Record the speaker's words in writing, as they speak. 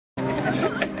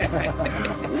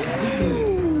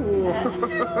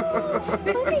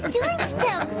What are you doing to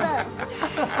Tabitha?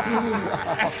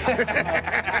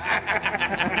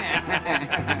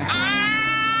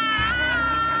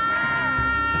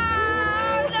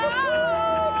 No!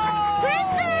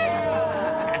 Princess!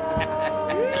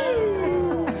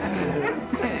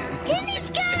 Timmy's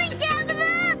coming,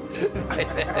 Tabitha!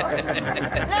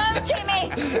 No, Timmy!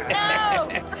 No!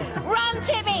 Run,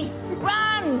 Timmy!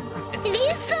 Run! If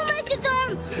you so much as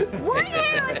harm one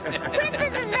hair on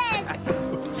Princess's head,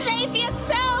 Save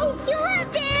yourself! you'll have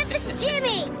to answer to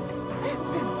Timmy!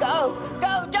 Go!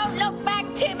 Go! Don't look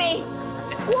back, Timmy!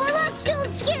 Warlocks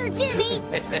don't scare Timmy!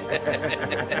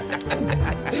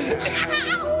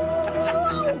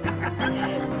 Ow!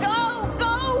 Go!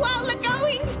 Go while the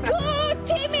going's good,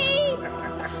 Timmy!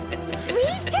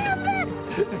 Leave Tabitha!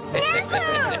 Never!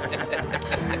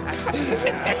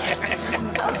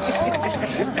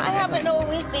 I haven't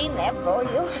always been there for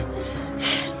you.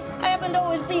 I haven't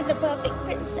always been the perfect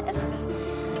princess,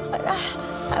 but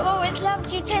I've always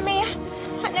loved you, Timmy.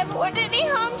 I never want any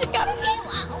harm to come to you.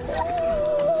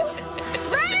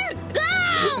 Let her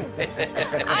go!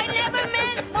 I never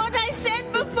meant what I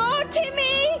said before,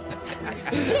 Timmy.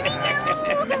 Timmy, no!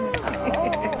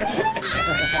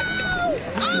 Ow!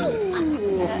 Oh!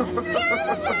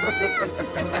 Tabitha!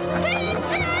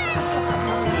 Princess!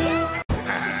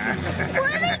 What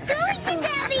are they doing to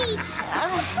Tabby?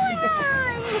 What's going on?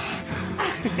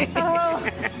 Oh,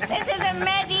 this is a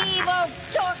medieval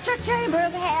torture chamber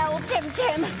of hell, Tim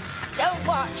Tim. Don't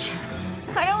watch.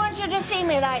 I don't want you to see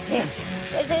me like this.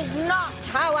 This is not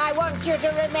how I want you to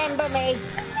remember me.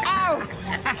 Ow!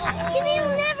 Timmy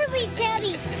will never leave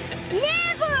Tabby.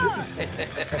 Never!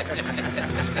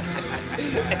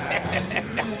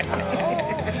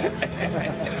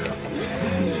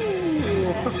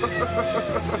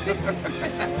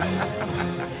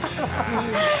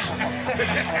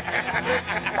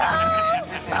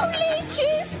 Oh,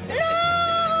 leeches! No!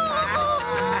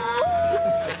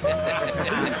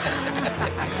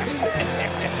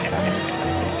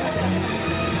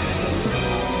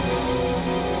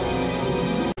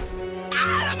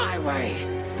 Out of my way!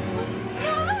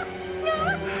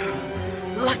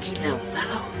 Lucky little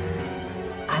fellow.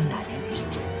 I'm not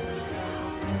interested.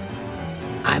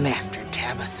 I'm after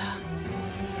Tabitha.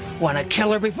 Want to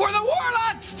kill her before the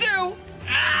warlocks do!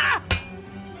 Ah!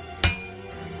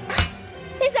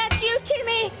 Is that you,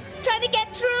 Timmy? Trying to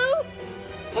get through?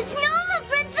 It's Noma,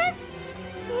 Princess!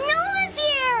 Noma's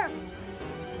here!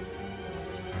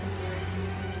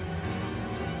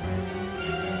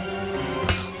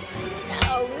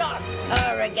 No, not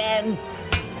her again.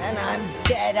 And I'm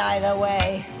dead either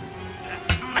way.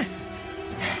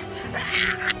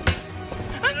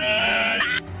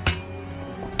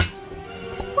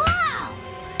 Wow!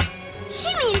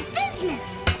 She means business!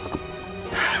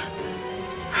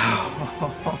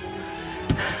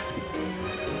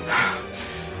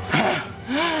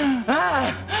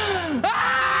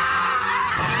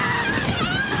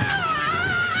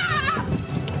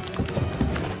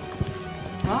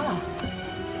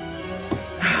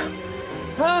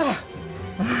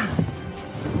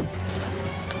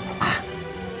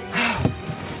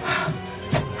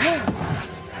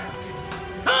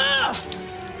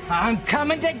 I'm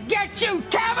coming to get you,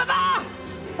 Tabitha!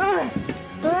 No,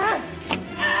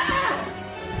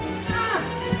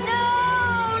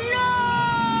 no!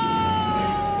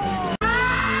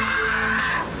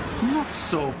 Not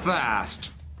so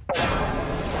fast.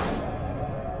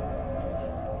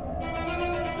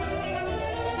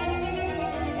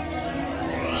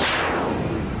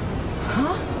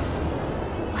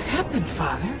 What happened,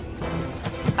 Father?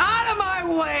 Out of my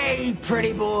way,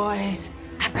 pretty boys!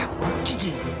 I've got work to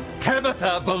do.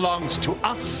 Tabitha belongs to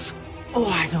us. Oh,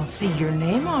 I don't see your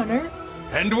name on her.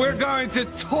 And we're going to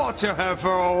torture her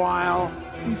for a while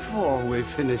before we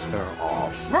finish her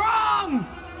off. Wrong!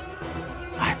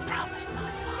 I promised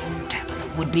my father Tabitha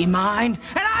would be mine,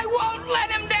 and I won't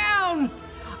let him down!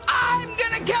 I'm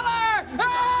gonna kill her!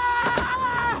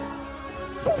 Ah!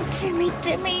 Timmy,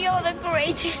 Timmy, you're the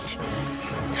greatest.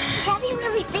 Tabby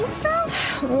really thinks so?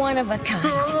 One of a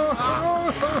kind.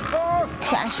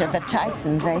 Clash of the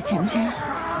Titans, eh, Tim Tim?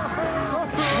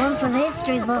 One for the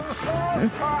history books. Who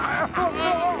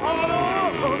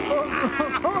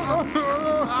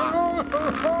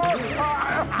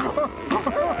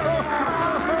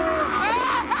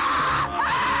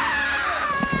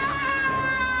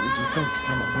do you think's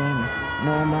gonna win,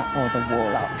 Norma or the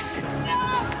Warlocks?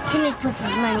 Timmy puts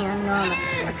his money on Norma.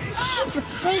 She's the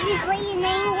craziest lady in the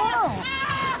world.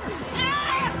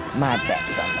 My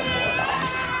bet's on the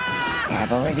Warlocks.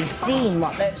 I've already seen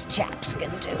what those chaps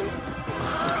can do.